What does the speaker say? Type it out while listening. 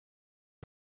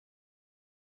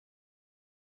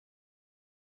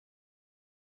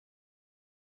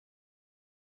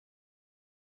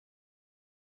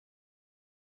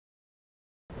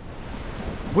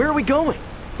Where are we going?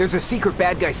 There's a secret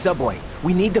bad guy subway.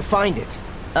 We need to find it.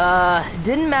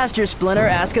 Didn't Master Splinter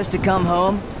ask us to come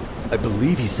home? I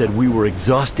believe he said we were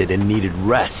exhausted and needed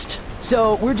rest.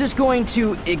 So we're just going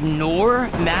to ignore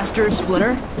Master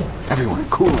Splinter? Everyone,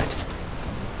 cool it.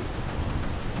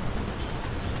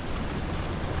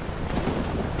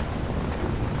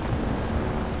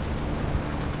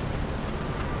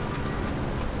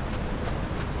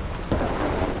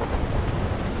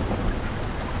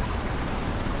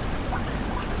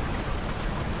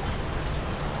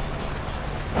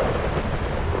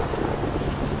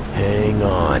 Hang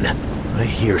on. I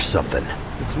hear something.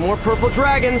 It's more purple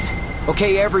dragons.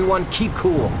 Okay, everyone, keep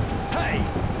cool. Hey!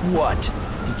 What?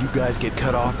 Did you guys get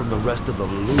cut off from the rest of the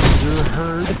loser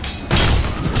herd?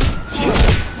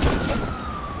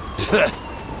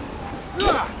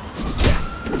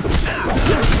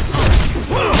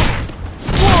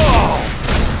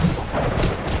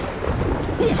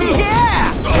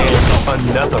 Yeah! And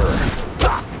another.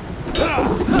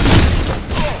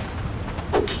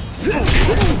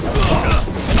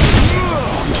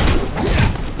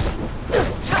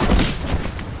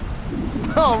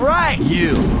 All right!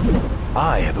 You!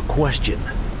 I have a question.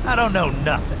 I don't know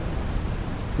nothing.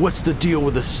 What's the deal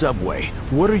with the subway?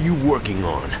 What are you working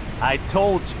on? I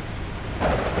told you.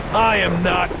 I am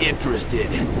not interested.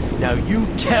 Now you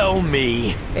tell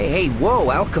me. Hey, whoa,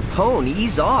 Al Capone,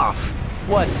 ease off.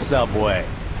 What subway?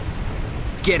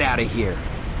 Get out of here.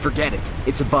 Forget it.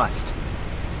 It's a bust.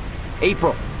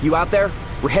 April, you out there?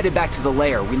 We're headed back to the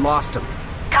lair. We lost him.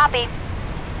 Copy.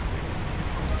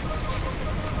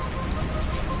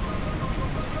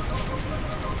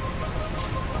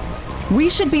 We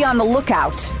should be on the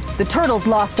lookout. The turtles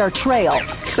lost our trail,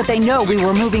 but they know we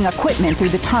were moving equipment through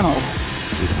the tunnels.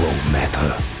 It won't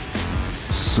matter.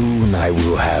 Soon I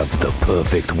will have the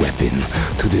perfect weapon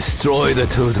to destroy the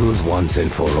turtles once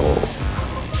and for all.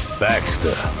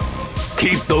 Baxter,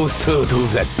 keep those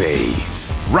turtles at bay.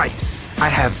 Right. I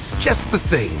have just the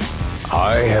thing.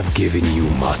 I have given you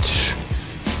much.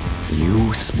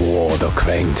 You swore the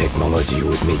Krang technology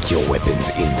would make your weapons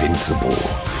invincible.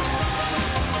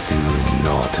 Do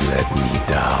not let me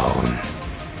down.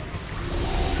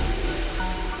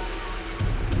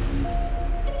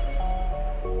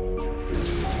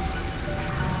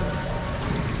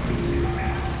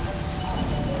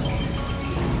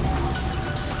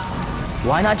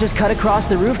 Why not just cut across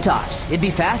the rooftops? It'd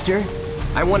be faster.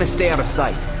 I want to stay out of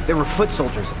sight. There were foot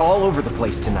soldiers all over the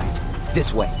place tonight.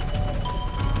 This way.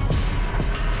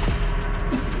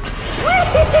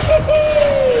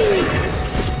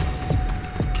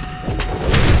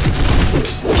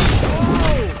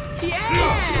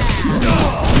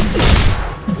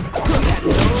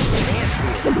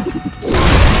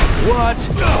 What?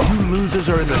 You losers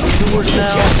are in the sewers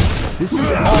now? This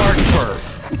is our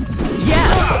turf.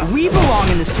 Yeah, we belong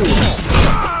in the sewers.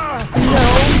 No.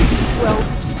 Well,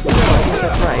 no, I guess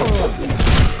that's right.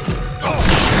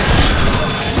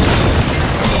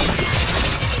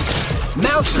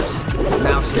 Mousers!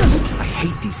 Mousers. I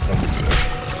hate these things.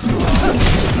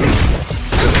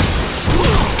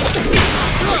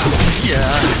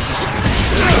 Yeah.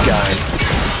 Hey guys.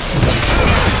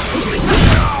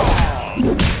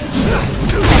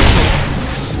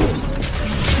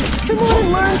 Come on,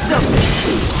 learn something!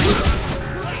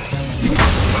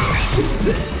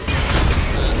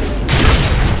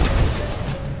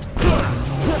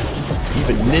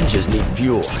 Even ninjas need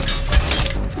fuel.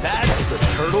 That's the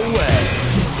turtle way.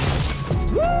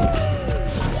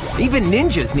 Even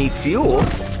ninjas need fuel.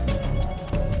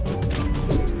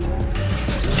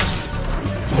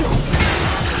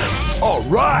 All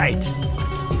right!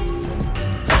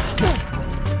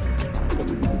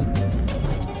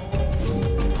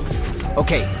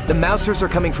 Okay, the Mousers are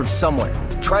coming from somewhere.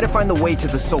 Try to find the way to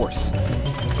the source.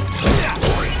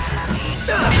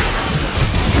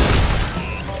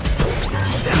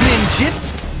 Ninjit!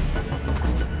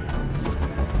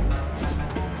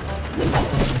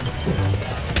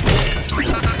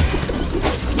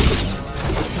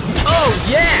 Oh,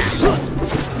 yeah!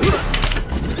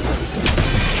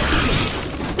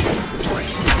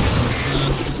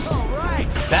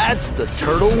 That's the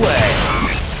turtle way.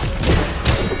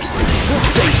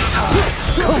 Face time.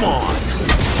 Come on.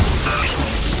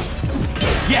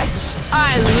 Yes.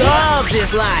 I love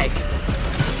this life.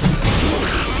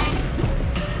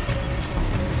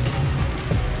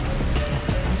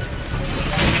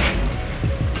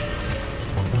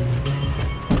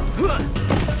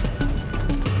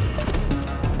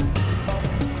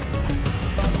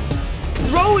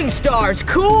 Throwing stars,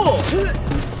 cool!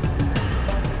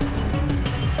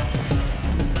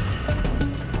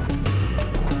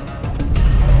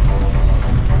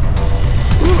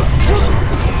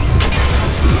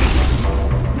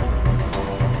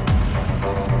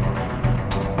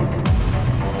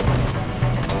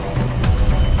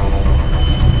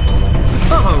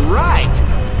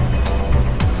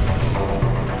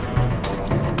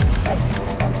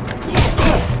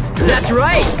 That's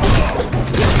right!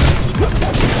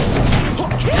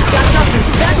 Got something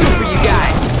special for you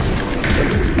guys!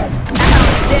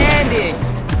 Outstanding!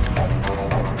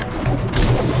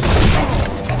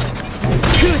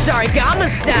 Kusarigama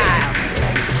style!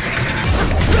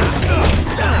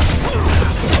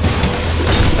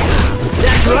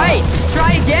 That's right!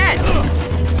 Try again!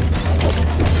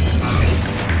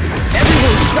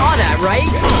 Everyone saw that,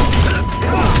 right?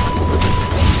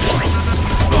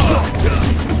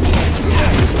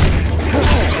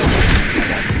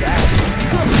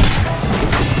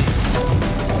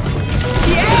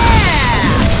 Yeah!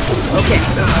 Okay,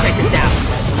 check this out.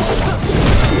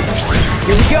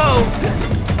 Here we go!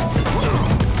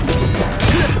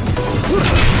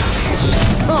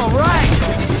 All right!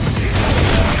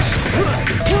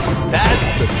 That's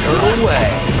the turtle way.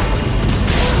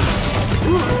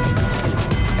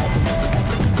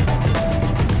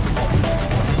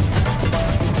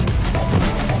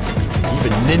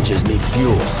 Even ninjas need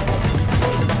fuel.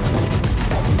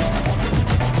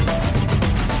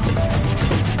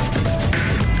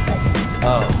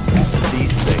 Oh,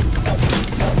 these things.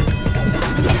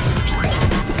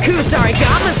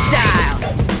 Kusarigama style!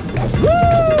 Woo!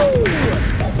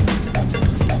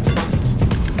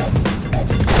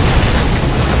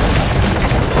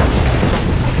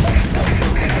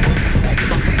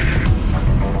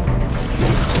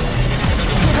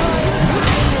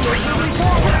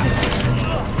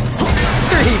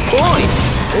 Points!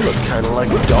 They look kind of like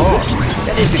dogs.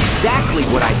 That is exactly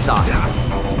what I thought.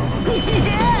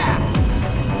 Yeah!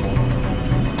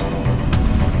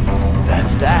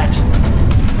 That's that.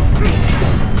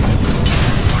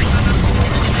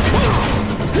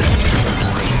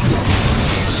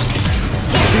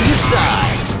 To your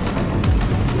side.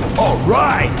 All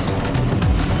right.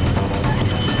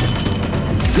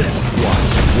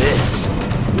 Watch this.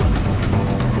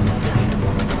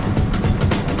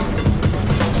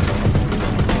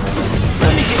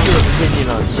 Let me get your opinion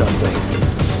on something.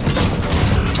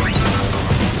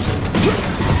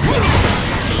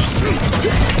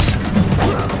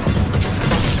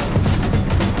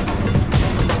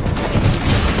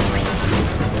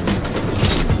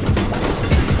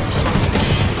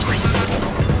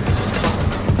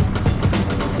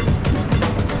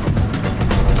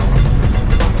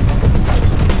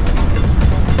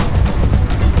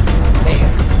 Man,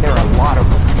 there are a lot of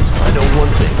them. I know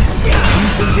one thing.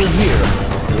 Things in here.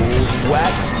 Old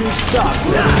Wax can stop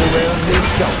running around here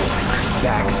somewhere.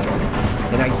 Baxter.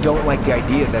 And I don't like the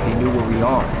idea that they knew where we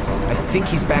are. I think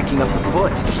he's backing up the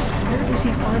foot. Where does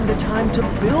he find the time to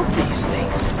build these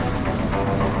things?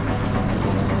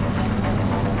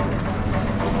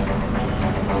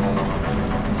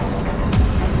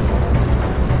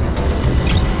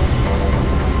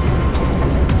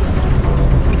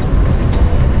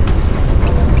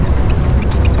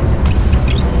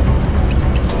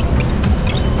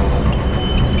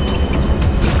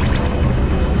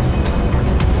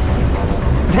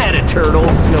 That of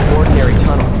turtles is no ordinary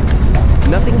tunnel.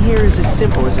 Nothing here is as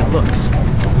simple as it looks.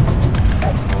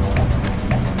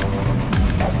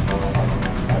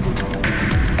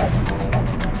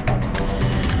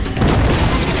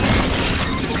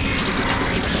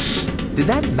 Did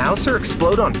that mouser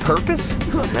explode on purpose?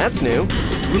 That's new.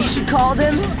 We should call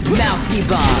them Mousky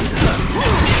Bombs.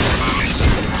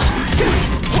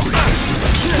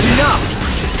 No!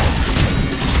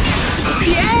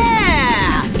 Yeah!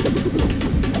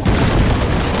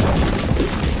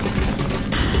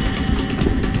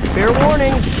 Fair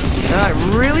warning. I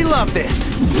really love this.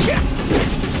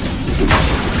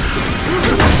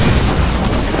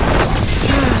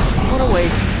 What a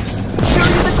waste. Show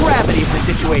you the gravity of the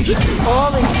situation.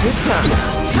 All in good time.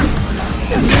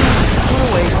 What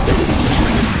a waste.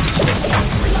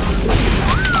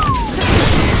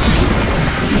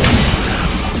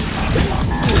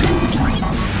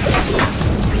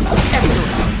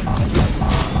 Excellent.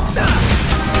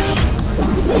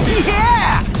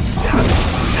 Yeah!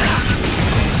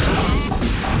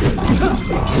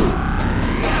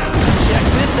 Check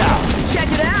this out. Check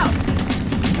it out!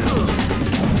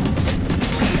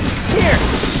 Here,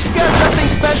 got something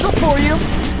special for you.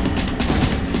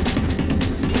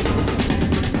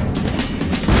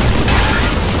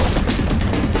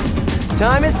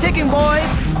 Time is ticking,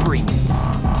 boys. Bring it.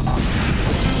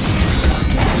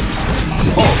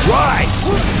 All right.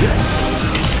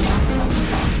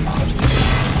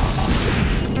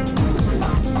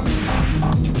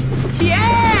 Yeah!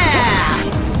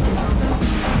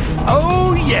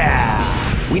 Oh yeah.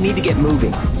 We need to get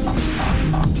moving.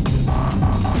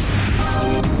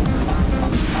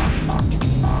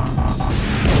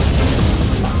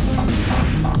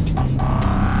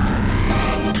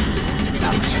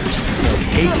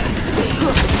 hate these things.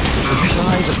 The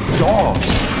size of dogs.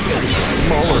 Getting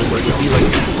smaller where they'd be like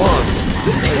bugs. I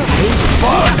hate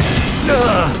bugs!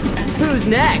 Ugh. Who's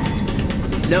next?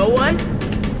 No one?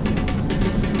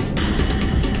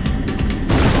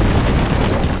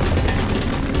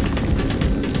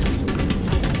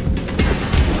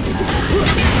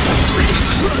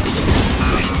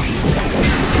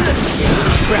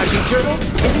 Crouching turtle,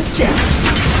 hidden step.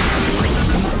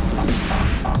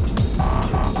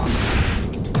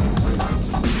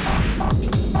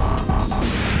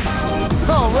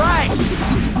 All right.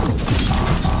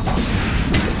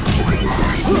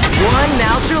 One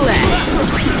mouse or less.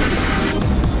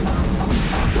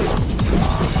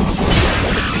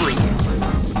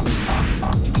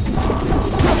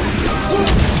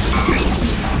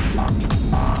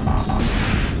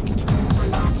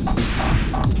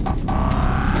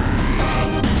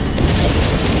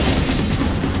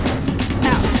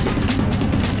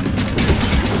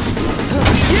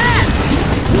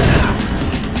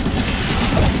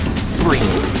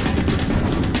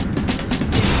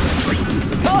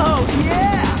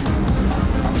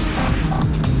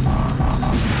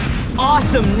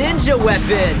 Awesome ninja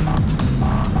weapon!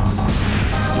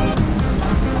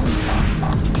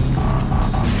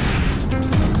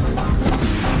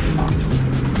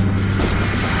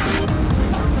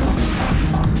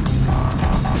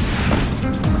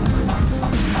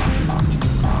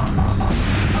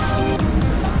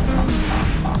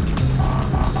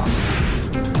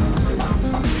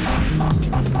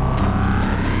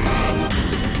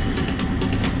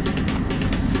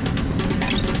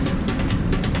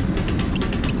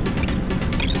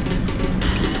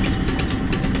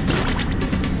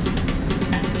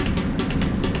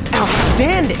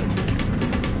 Outstanding!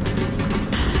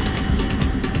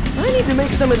 I need to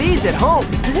make some of these at home.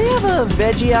 Do they have a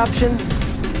veggie option?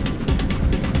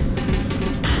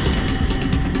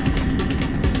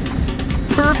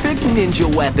 Perfect ninja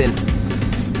weapon. I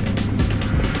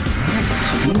have this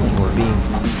feeling we're being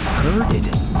herded.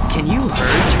 Can you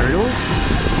herd turtles?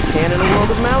 You can in the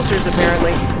world of mousers,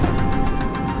 apparently.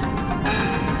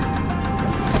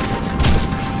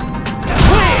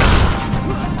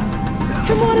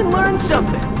 Come on and learn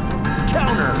something.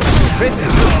 Counter. This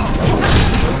is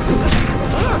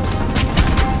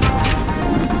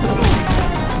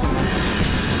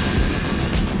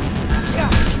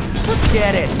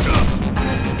Get it.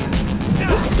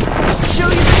 Show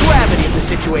you the gravity of the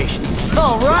situation.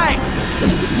 All right.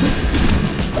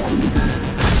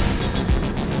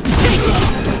 Take it.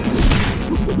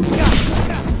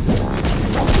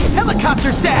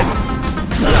 Helicopter stab.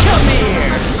 Come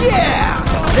here. Yeah.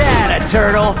 That a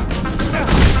turtle.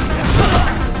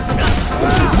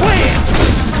 Wham.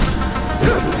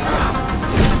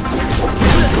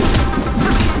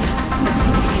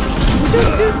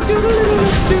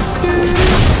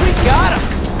 We got him!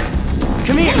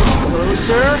 Come here!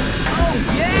 Closer! Oh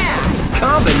yeah!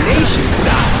 combination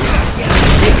style.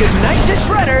 Say goodnight to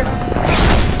Shredder!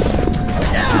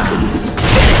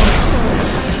 Finished!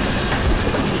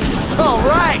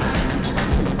 Alright!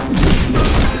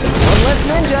 One less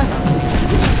ninja.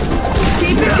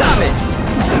 Keep it coming!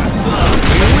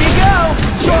 Here we go!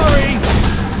 Sorry!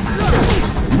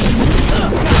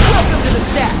 Welcome to the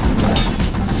stack!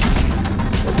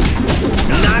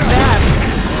 Not bad!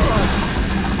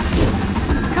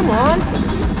 Come on!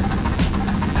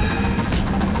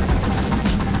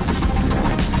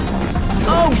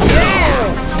 Oh yeah!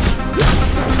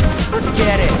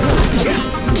 Forget it!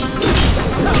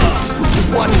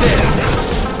 Watch this!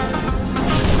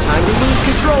 Time to lose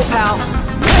control, pal!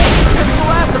 Hey! That's the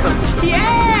last of them!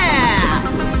 Yeah!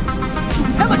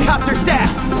 Helicopter stab!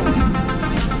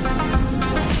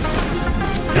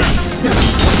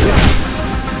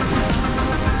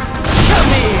 Come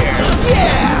here!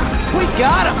 Yeah! We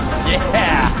got him!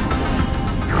 Yeah!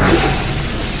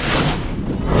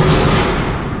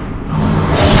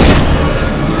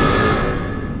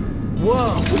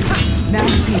 Whoa!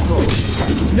 Mouse people!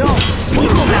 No!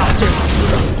 Evil mousers!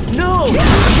 No!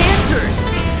 Cancers!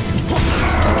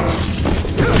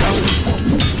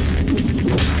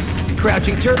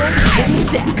 Crouching turtle, hidden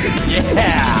stack!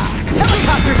 Yeah!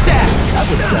 Helicopter stack! That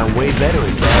would sound way better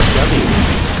in Bad W.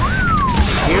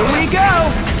 Here we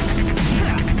go!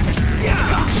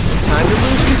 Time to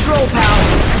lose control, pal!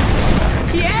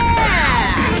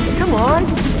 Yeah! Come on!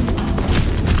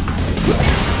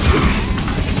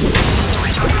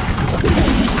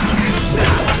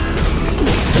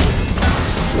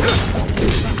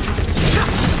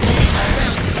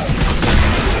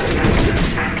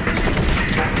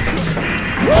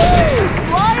 Woo!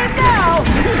 Flying now!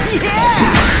 Yeah!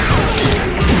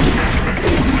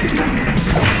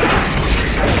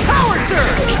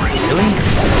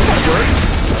 that worked.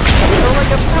 Feel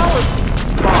like a power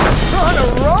bar on a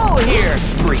roll here.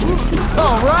 Brilliant.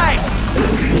 All right.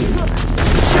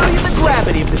 Show you the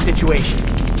gravity of the situation.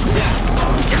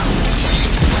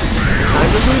 Time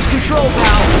to lose control,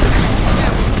 pal.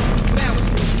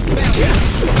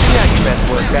 Not your best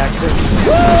work, Baxter.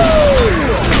 Woo!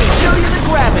 Show you the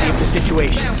gravity of the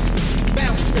situation.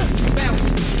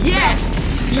 Yes!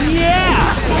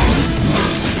 Yeah!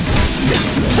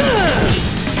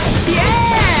 Yeah!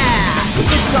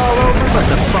 It's all over but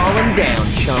the falling down,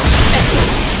 chump.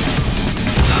 Excellent.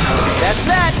 That's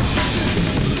that.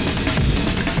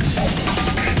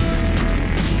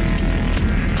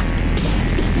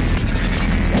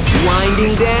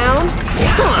 Winding down.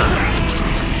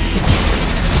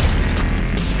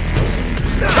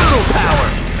 Turtle power.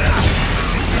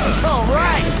 All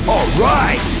right. All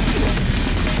right!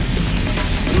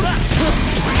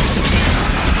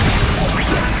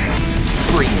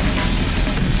 Brilliant.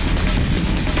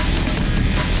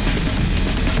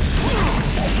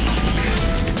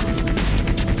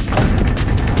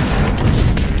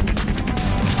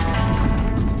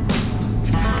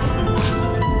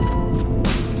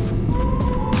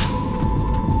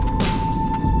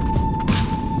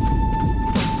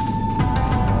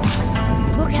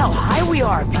 Look how high we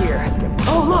are up here.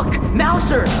 Oh, look,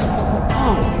 Mousers!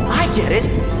 Oh, I get it.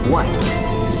 What?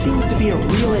 Seems to be a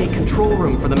relay control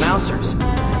room for the Mousers. We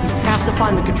have to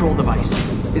find the control device.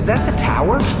 Is that the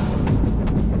tower?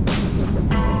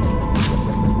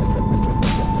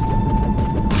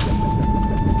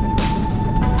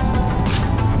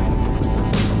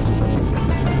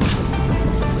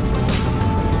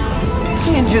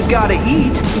 Ninjas gotta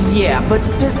eat. Yeah, but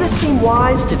does this seem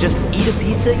wise to just eat a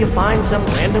pizza you find some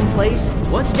random place?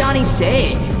 What's Donnie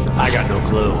saying? I got no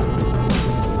clue.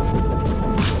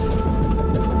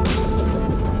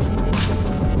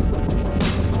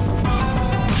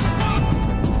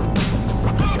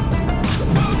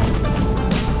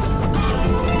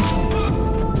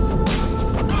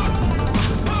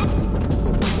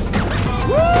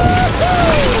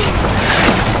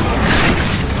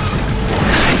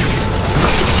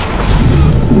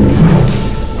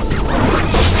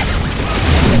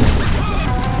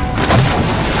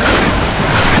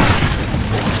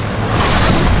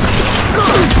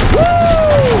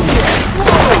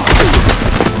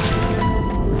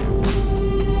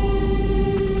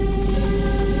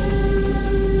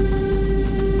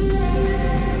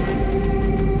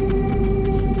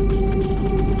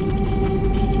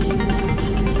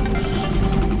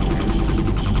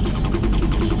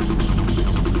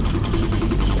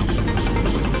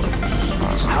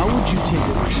 How would you take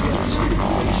over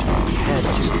civilization if you had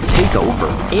to? Take over?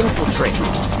 Infiltrate.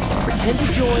 Pretend to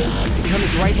join, become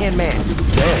his right-hand man.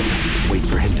 Then, wait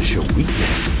for him to show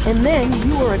weakness. And then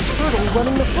you are a turtle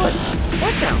running the foot.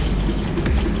 That's how.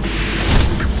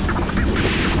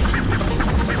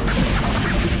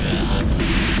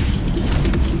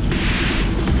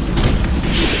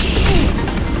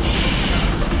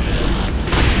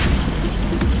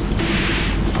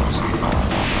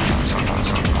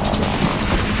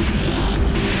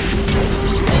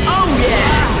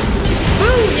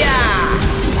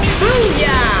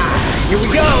 Here we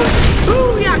go!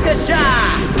 Booyakasha!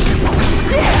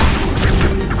 Yeah!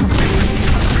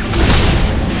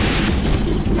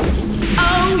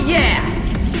 Oh yeah!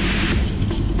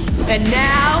 And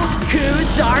now,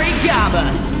 Kusarigama!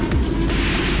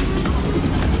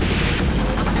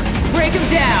 Break him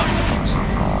down!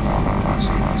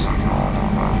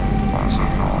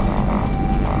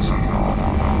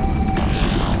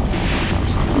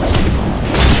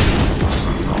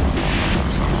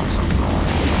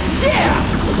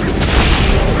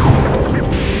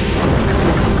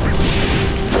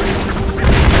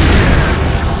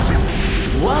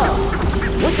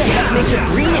 What the heck makes a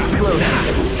green explosion?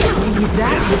 Maybe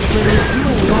that's what Shredder is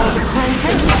doing with all the Clan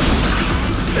Titans.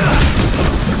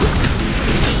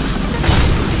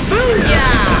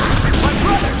 Booyah! My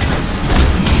brothers!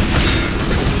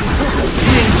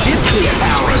 Ninjutsu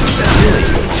power! Really?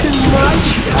 Too much?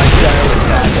 I dial it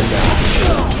back a notch.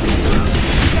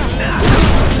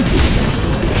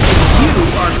 You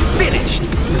are finished!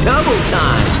 Double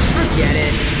time! Forget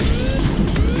it!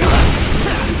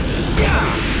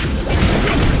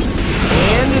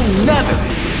 And another!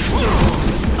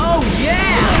 Oh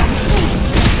yeah!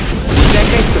 Is that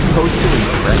guy supposed to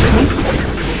impress me?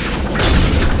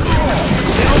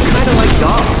 They all kinda like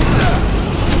dogs.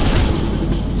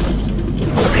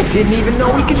 I didn't even know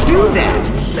we could do that!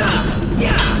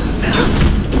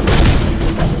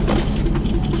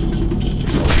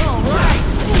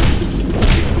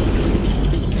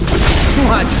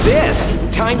 Watch this!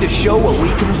 Time to show what we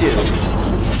can do.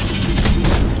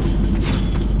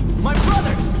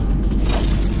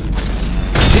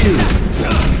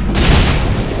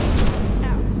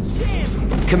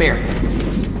 Come here.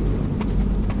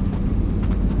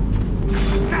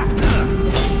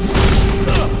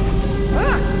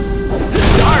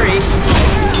 Sorry!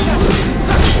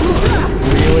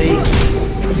 Really?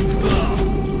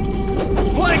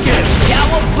 Flank it!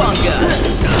 Cowabunga!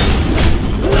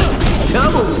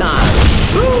 Double time!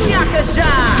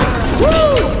 Booyakasha!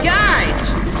 Woo! Guys!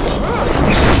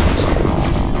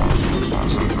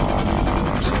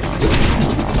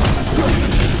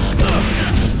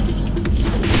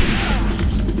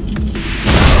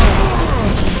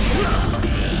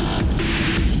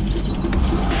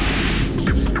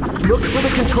 Look for the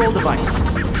control device.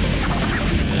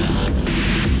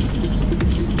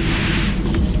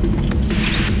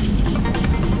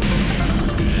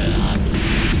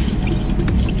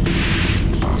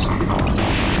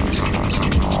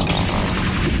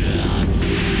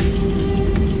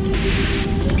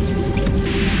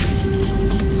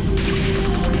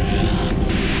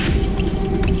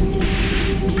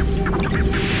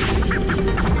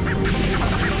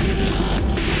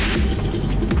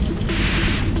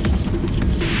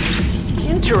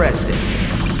 Interesting.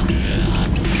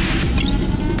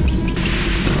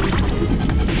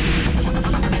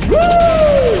 Woo!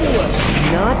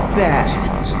 Not bad.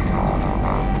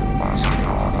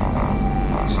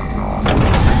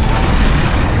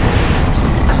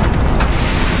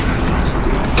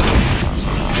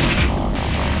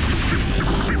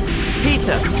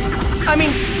 Pizza. I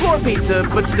mean, floor pizza,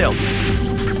 but still.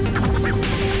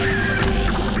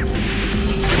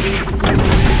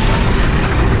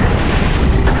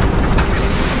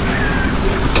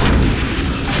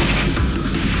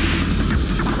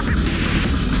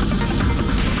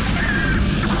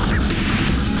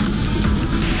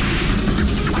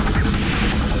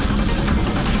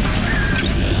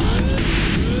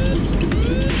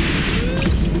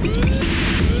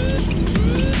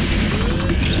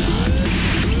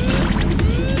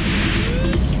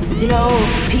 You know,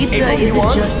 pizza April, you isn't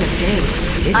on? just a thing.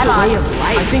 It's I'm a on. way of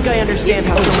life. I think I understand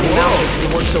how so many mountains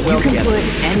can work so well You can together. put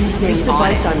anything This on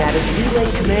device it. I'm at is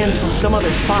relaying commands from some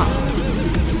other spot.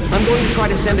 I'm going to try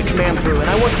to send a command through, and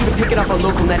I want you to pick it up on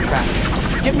local net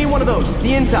traffic. Give me one of those,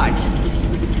 the insides.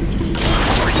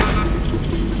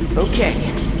 Okay,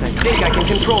 I think I can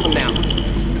control them now.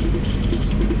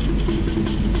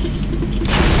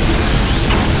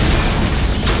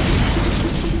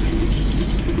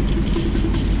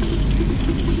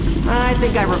 I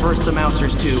think I reversed the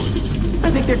mousers too. I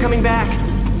think they're coming back.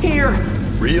 Here!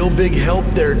 Real big help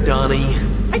there, Donnie.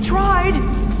 I tried!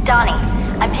 Donnie,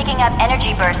 I'm picking up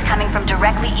energy bursts coming from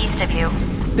directly east of you.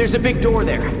 There's a big door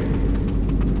there.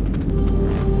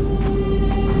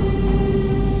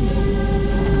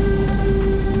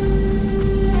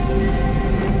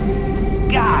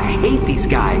 God, I hate these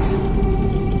guys.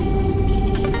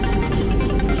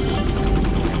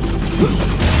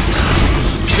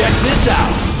 Check this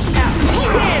out.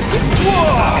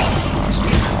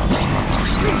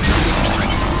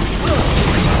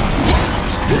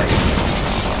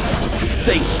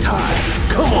 Face time.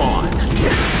 Come on.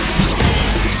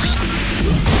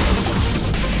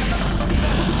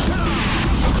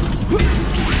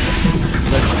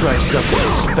 Let's try something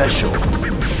special.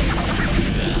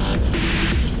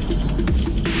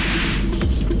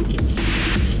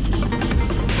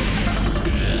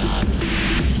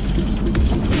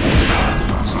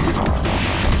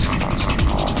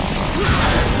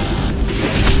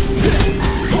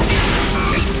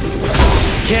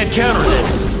 Can't counter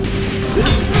this.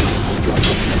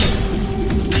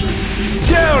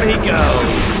 Down he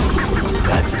goes.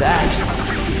 That's that.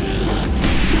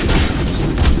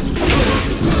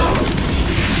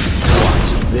 Watch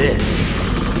this.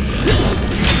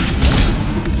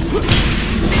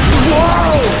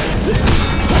 Whoa!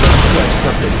 Let's try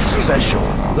something special.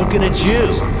 Looking at you.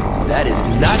 That is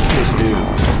not good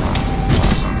news.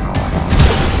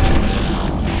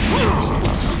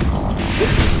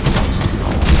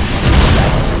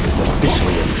 It's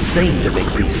officially insane to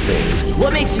make these things.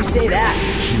 What makes you say that?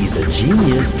 He's a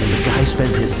genius, and the guy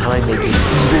spends his time making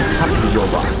evil puppy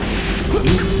robots.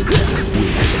 It's weird.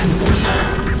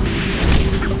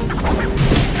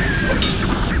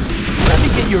 Let me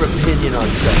get your opinion on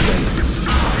something.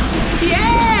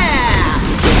 Yeah!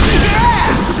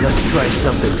 Yeah! Let's try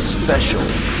something special.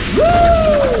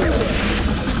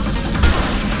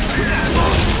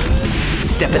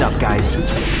 Step it up, guys.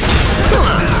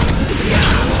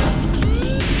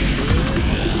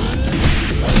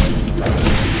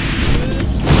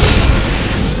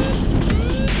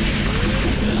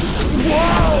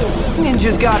 Whoa!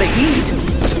 Ninjas gotta eat.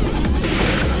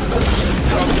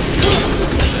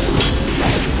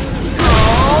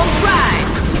 All right.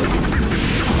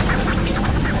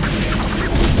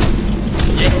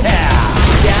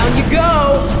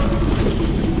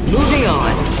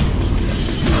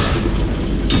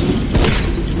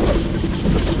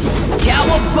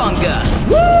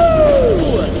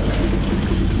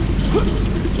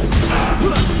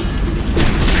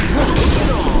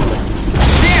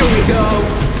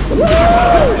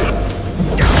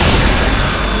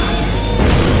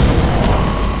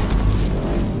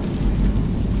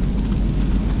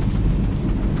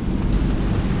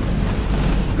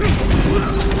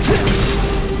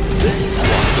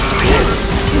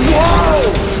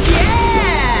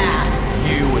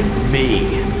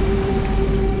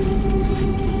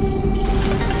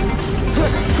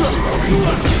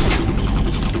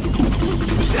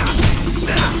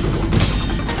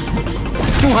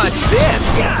 Watch this!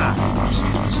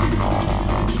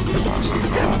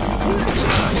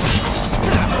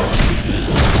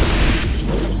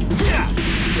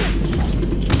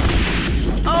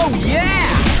 Oh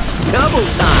yeah! Double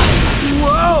time!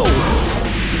 Whoa!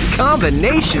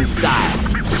 Combination style!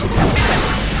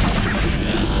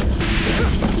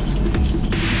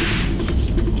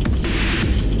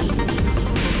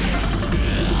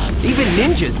 Even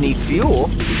ninjas need fuel.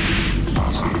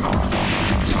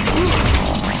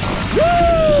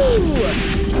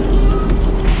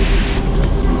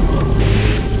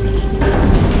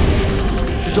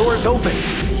 Doors open.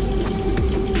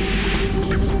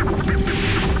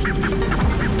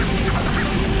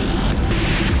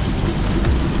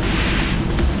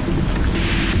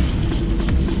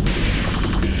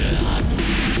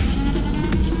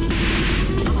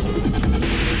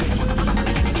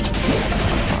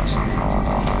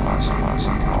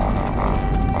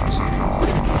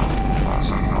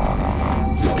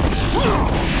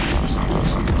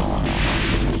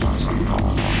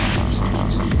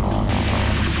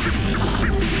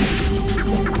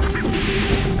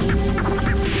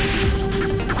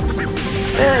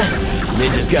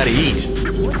 Ninjas gotta eat.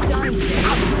 What's Donnie saying?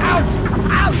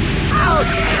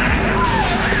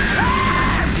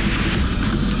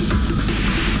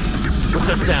 What's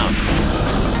that sound?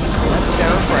 That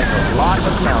sounds like a lot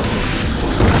of mousers.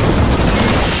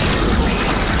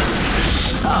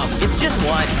 Oh, it's just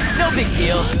one. No big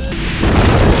deal.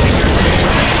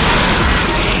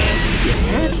 You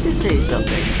have to say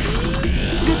something.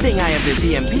 Good thing I have this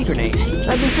EMP grenade.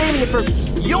 I've been saving it for...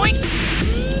 Yoink!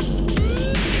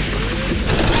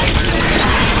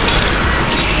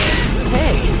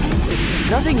 Hey,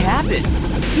 nothing happened.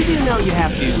 You do know you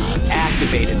have to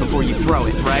activate it before you throw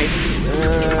it, right?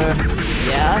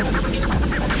 Yeah?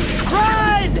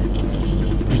 Run!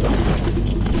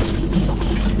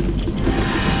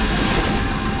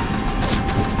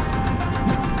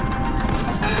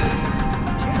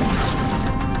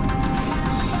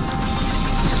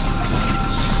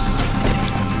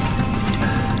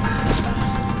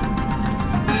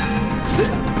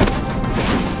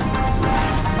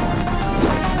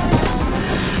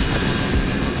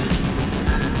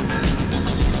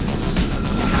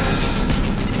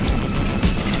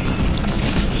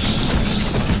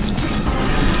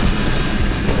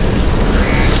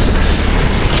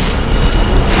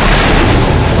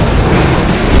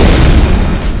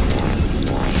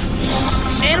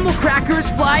 Crackers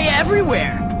fly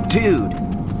everywhere! Dude! I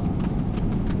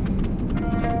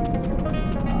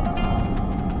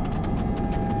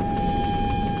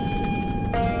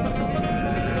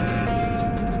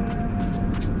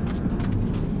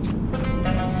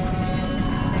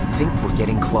think we're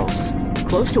getting close.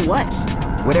 Close to what?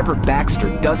 Whatever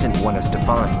Baxter doesn't want us to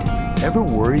find. Ever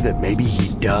worry that maybe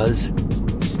he does?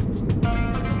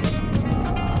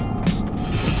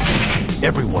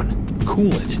 Everyone, cool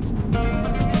it.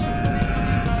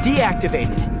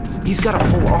 Deactivated. He's got a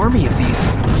whole army of these.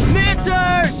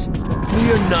 Mincers!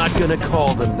 We are not gonna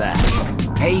call them that.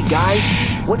 Hey guys,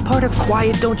 what part of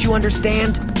quiet don't you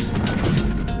understand?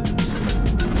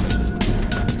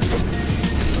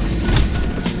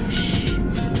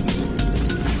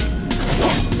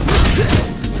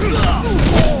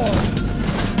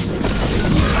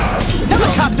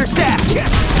 Helicopter stack!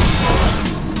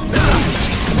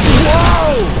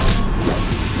 Whoa!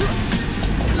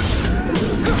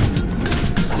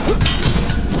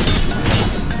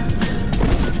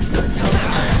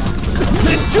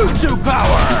 Ninjutsu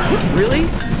power! Really?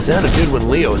 Sounded good when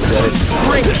Leo said it.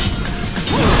 Bring it!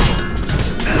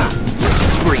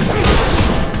 Bring it.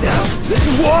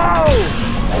 Whoa!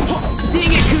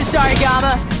 Seeing it,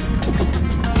 Kusarigama!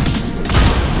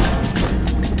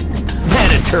 That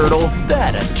a turtle?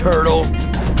 That a turtle?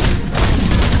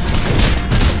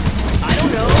 I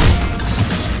don't know.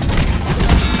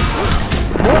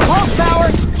 More pulse power!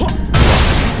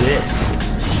 This.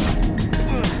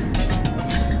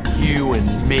 You and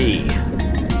me.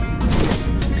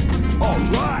 All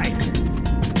right.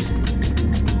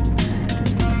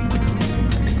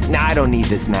 Nah, I don't need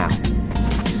this now.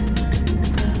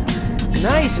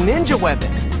 Nice ninja weapon.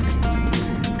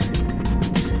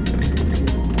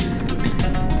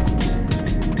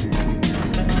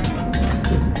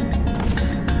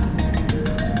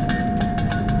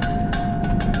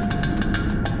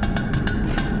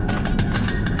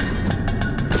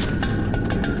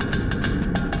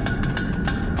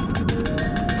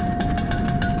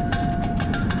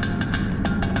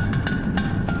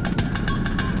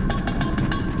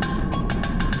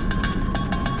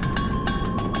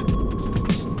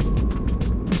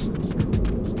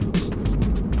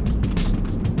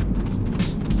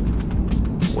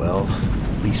 Well,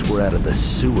 at least we're out of the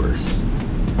sewers.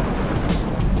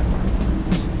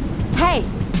 Hey,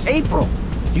 April!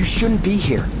 You shouldn't be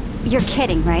here. you're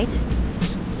kidding, right?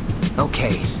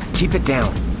 Okay, keep it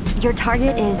down. Your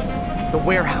target is... The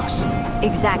warehouse.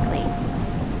 exactly.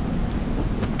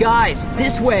 Guys,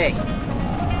 this way!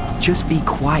 Just be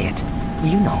quiet.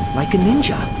 You know, like a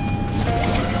ninja.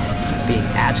 Being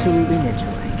absolutely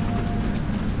ninja-like.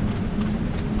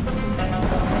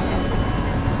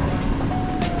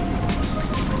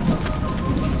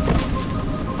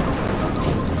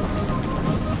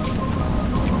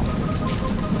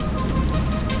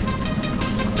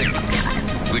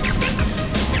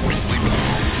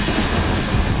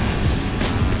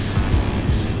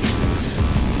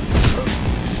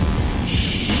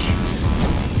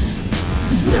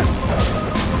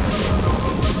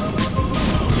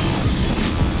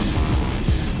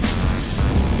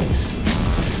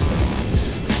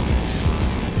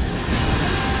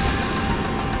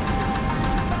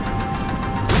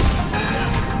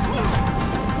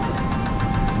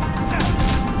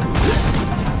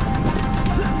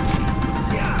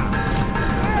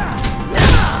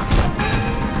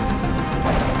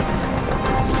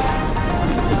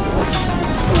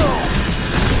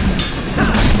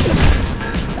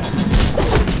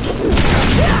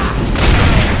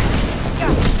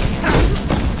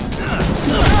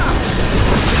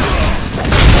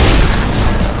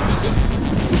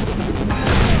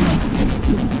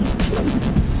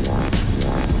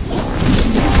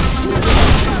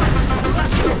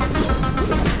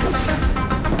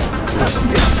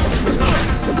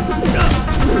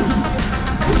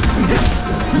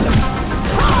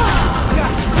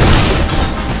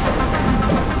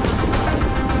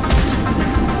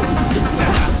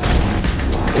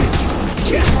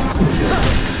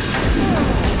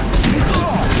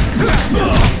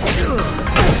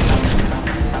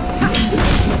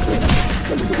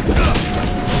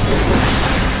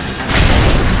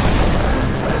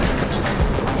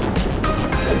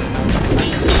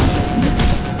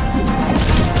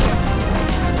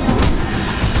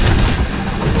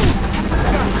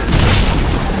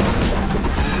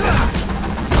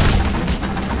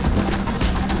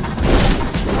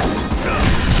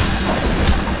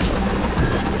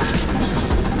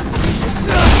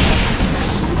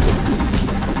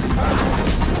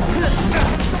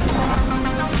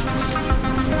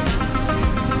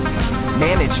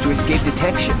 Managed to escape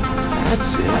detection.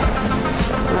 That's it.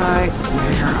 Right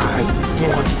where I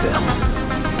want them.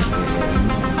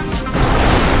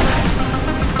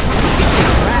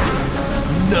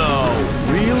 No,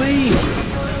 really?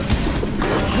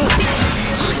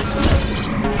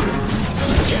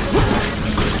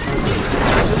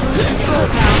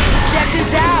 Check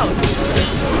this out!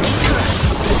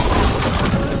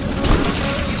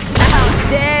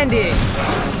 Outstanding!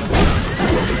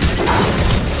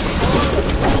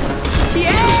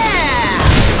 Yeah!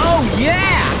 Oh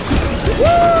yeah! Woo!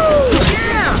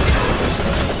 Yeah!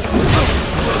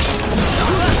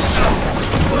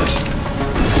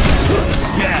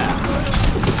 Yeah!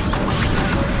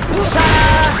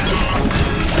 Ta-da!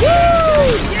 Woo!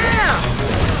 Yeah!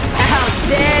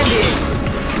 Outstanding!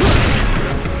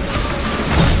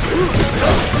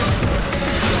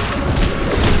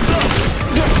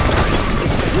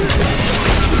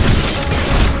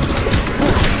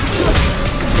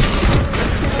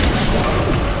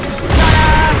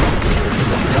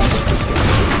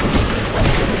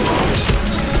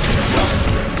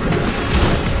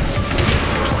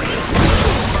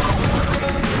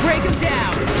 Break him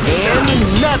down! And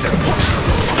another.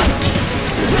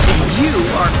 And you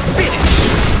are finished.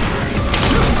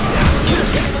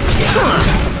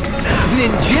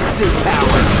 Ninjutsu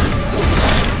power.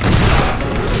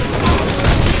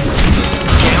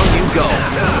 Down you go.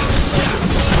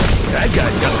 That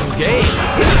guy's got some game.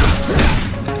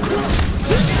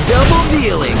 Double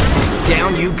dealing.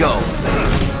 Down you go.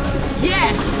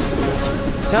 Yes!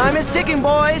 Time is ticking,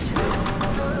 boys!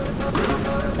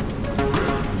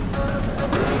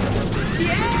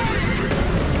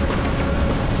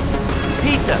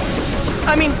 Pizza.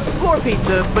 I mean, floor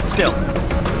pizza, but still.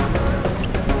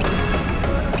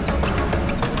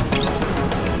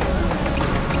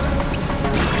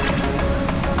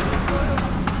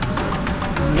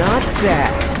 Not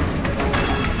bad.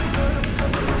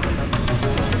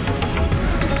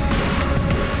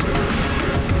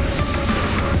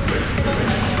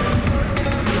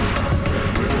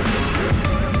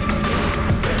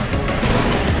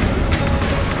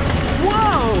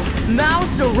 Whoa!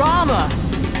 Mouse-a-rama!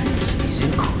 This is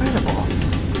incredible.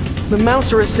 The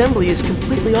Mouser assembly is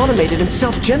completely automated and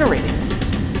self-generating.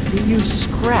 They use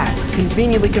scrap,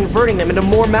 conveniently converting them into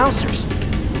more Mousers.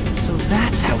 So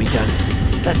that's how he does it.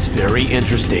 That's very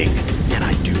interesting, and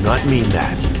I do not mean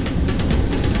that.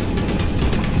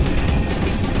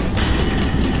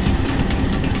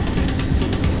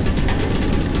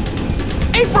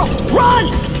 April, run!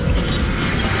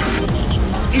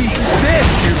 Eat this,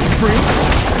 you freaks!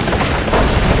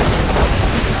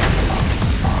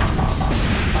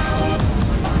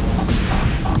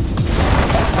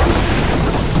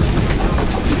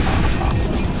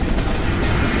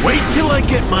 Wait till I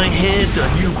get my hands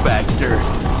on you, Baxter.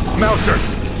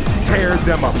 Mousers, tear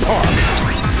them apart!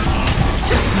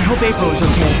 I hope April is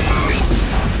okay.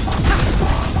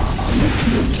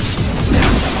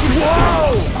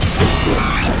 Whoa!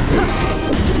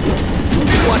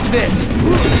 Watch this.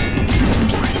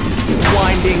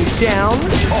 Winding down.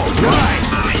 All right!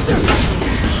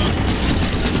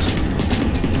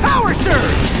 Power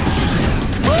surge!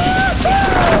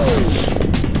 Woo-hoo!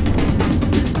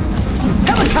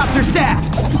 Helicopter staff!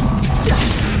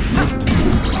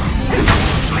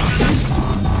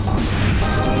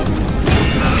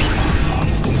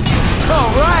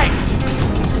 All right!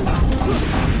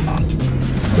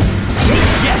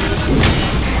 Yes!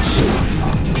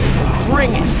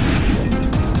 Bring it!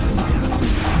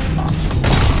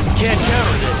 Can't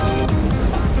counter this.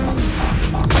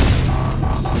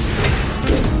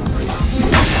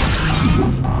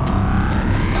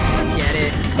 Get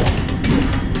it?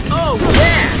 Oh,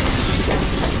 yeah!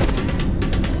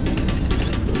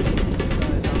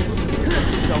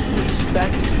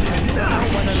 Self-respect.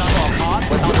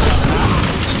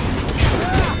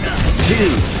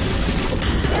 Dude.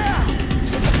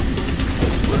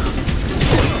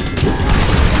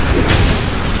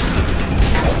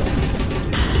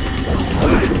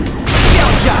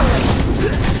 Shell jump!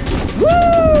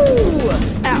 Woo!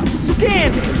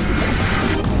 Outstanding!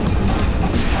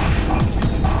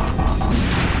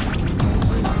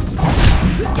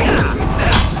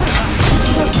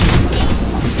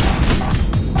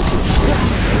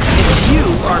 You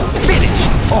are finished!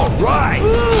 All right!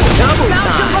 Double Mouse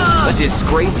time! bomb! A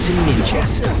disgrace to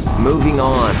ninjas. Moving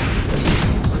on.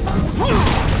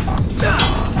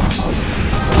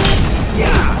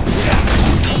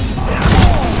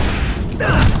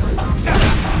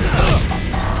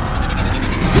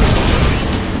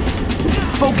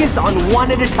 Focus on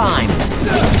one at a time.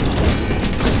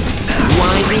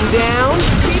 Winding down.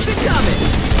 Keep it coming!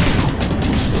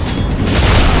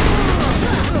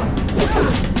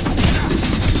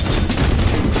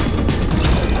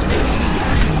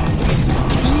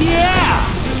 Yeah!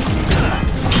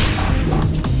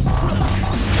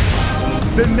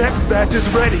 The next batch is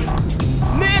ready!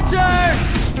 Mancers!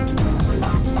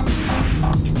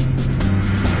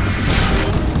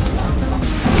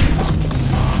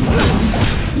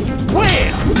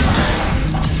 Wham!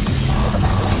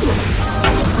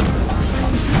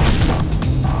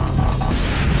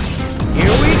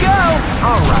 Here we go!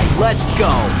 Alright, let's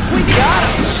go. We got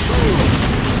him!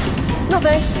 No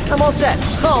thanks, I'm all set.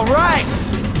 All right!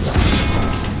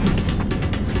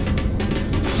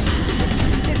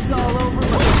 It's all over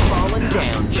when it's falling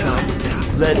down, chump.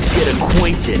 Let's get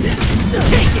acquainted.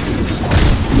 Take it!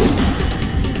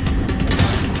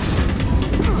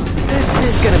 This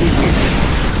is gonna be weird.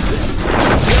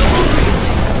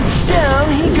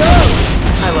 Down he goes!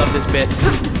 I love this bit.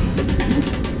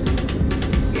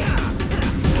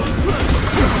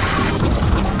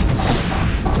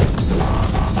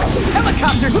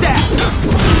 Helicopter staff!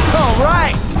 All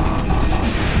right!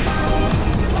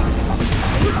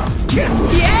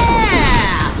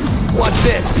 Yeah! Watch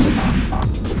this!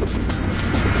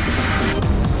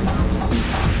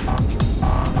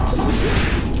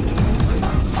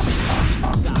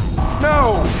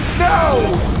 No! No!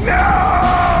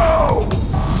 No!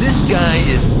 This guy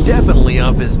is definitely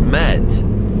off his meds.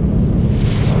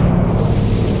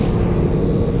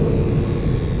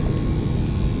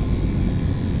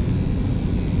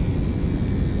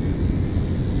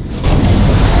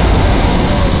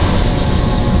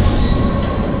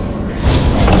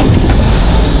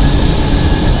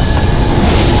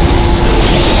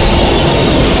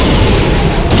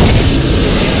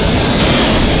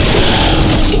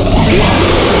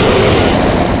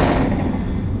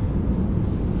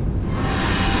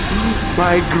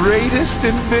 My greatest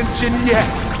invention yet!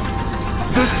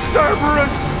 The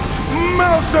Cerberus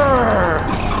Mouser!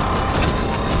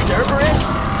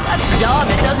 Cerberus? That's dumb,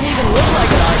 it doesn't even look like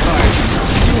an aardvark.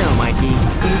 You know, Mikey,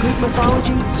 in Greek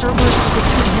mythology, Cerberus was a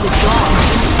two-headed dog.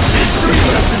 History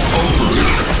lesson over.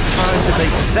 Time to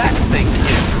make that thing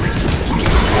history.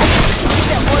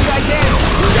 That one guy danced!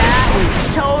 That was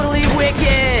totally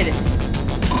wicked!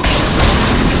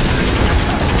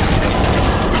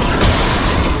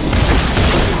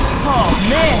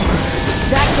 Man,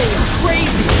 that thing is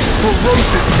crazy.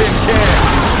 Ferocious tin can!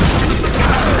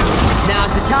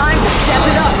 Now's the time to step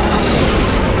it up.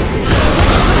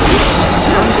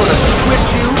 I'm gonna squish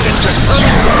you into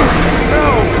turtle soup! No!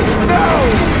 No!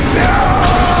 No!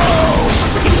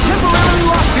 It's temporarily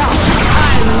lost power.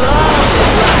 I love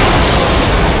this ride.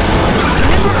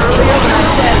 Remember earlier when I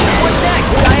said, what's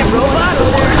next, giant robots?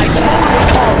 I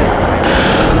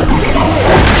totally called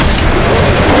it.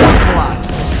 Plot.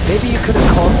 Maybe you could have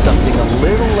called something a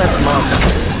little less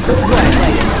monstrous. What,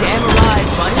 like a samurai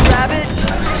bunny rabbit?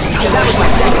 Yeah, that was my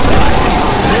second try.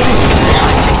 Maybe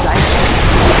giant psycho.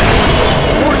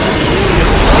 Or just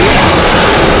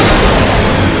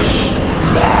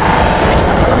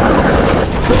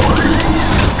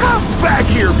Come back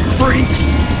here,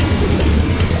 freaks!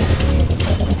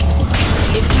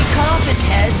 if we cut off its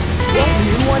heads, won't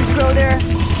new ones grow there?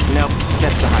 Nope,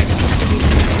 that's the high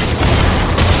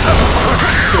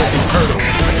Filthy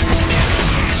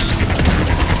turtles!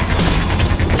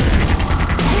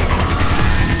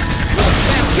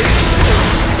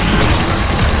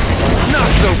 Not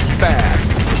so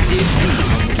fast! dig deep.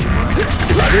 The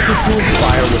trick is to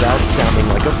inspire without sounding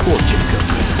like a fortune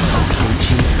cookie. Okay,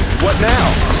 Chief? What now?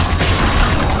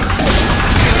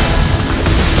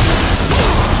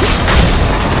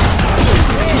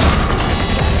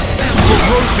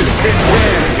 Ferocious tin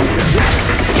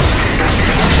can!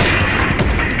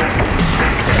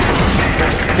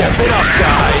 Step it up,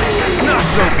 guys! Not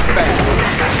so fast!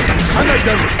 I'm not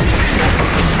done with you.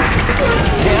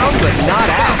 Down but not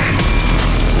out.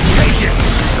 Take it!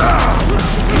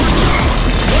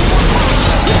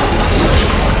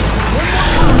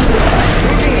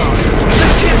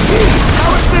 This can't be! How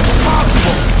is this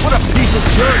possible? What a piece of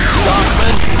dirt,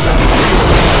 Stockman!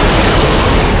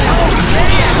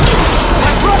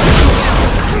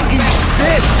 Eat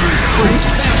this, you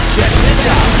freaks! Check this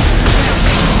out!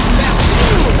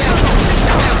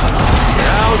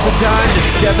 Now's the time to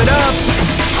step it up!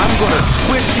 I'm gonna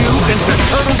squish you into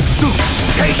turtle soup!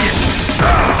 Take it!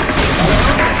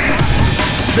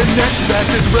 The next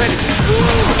batch is ready!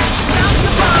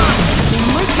 He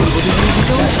might be able to use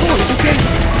his own toys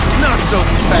against it. Not so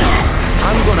fast!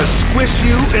 I'm gonna squish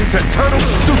you into turtle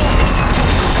soup!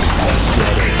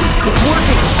 It's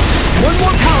working. One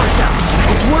more power cell.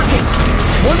 It's working.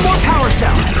 One more power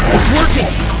cell. It's working.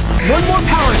 One more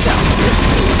power cell.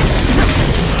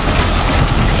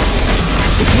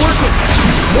 It's working.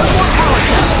 One more power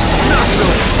cell. Not so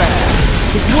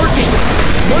fast! It's working.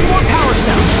 One more power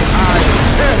cell. I'm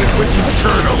headed with you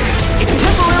turtles! It's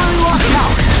temporarily lost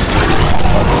power.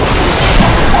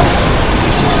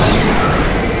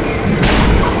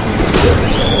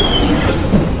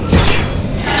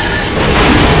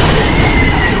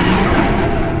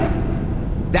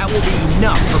 That will be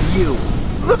enough from you.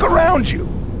 Look around you!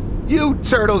 You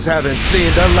turtles haven't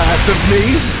seen the last of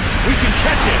me! We can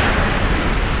catch it!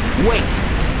 Wait.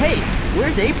 Hey,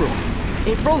 where's April?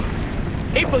 April?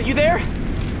 April, you there?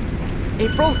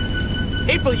 April?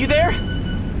 April, you there?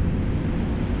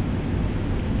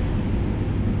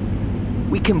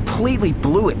 We completely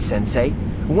blew it, Sensei.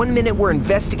 One minute we're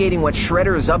investigating what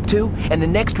Shredder is up to, and the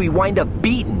next we wind up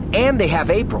beaten, and they have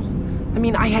April. I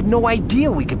mean, I had no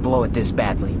idea we could blow it this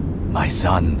badly. My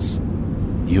sons,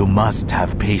 you must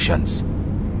have patience.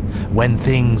 When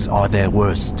things are their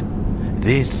worst,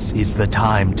 this is the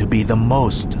time to be the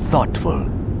most thoughtful.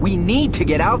 We need to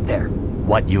get out there.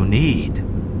 What you need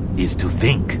is to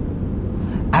think.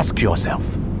 Ask yourself,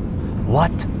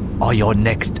 what are your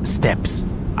next steps?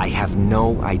 I have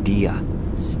no idea.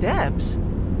 Steps?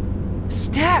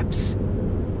 Steps!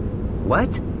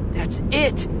 What? That's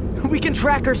it! We can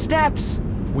track her steps!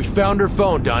 We found her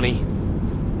phone, Donnie.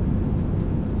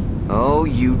 Oh,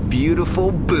 you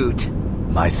beautiful boot.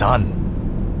 My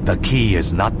son, the key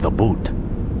is not the boot.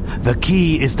 The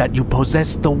key is that you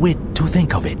possess the wit to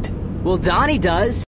think of it. Well, Donnie does.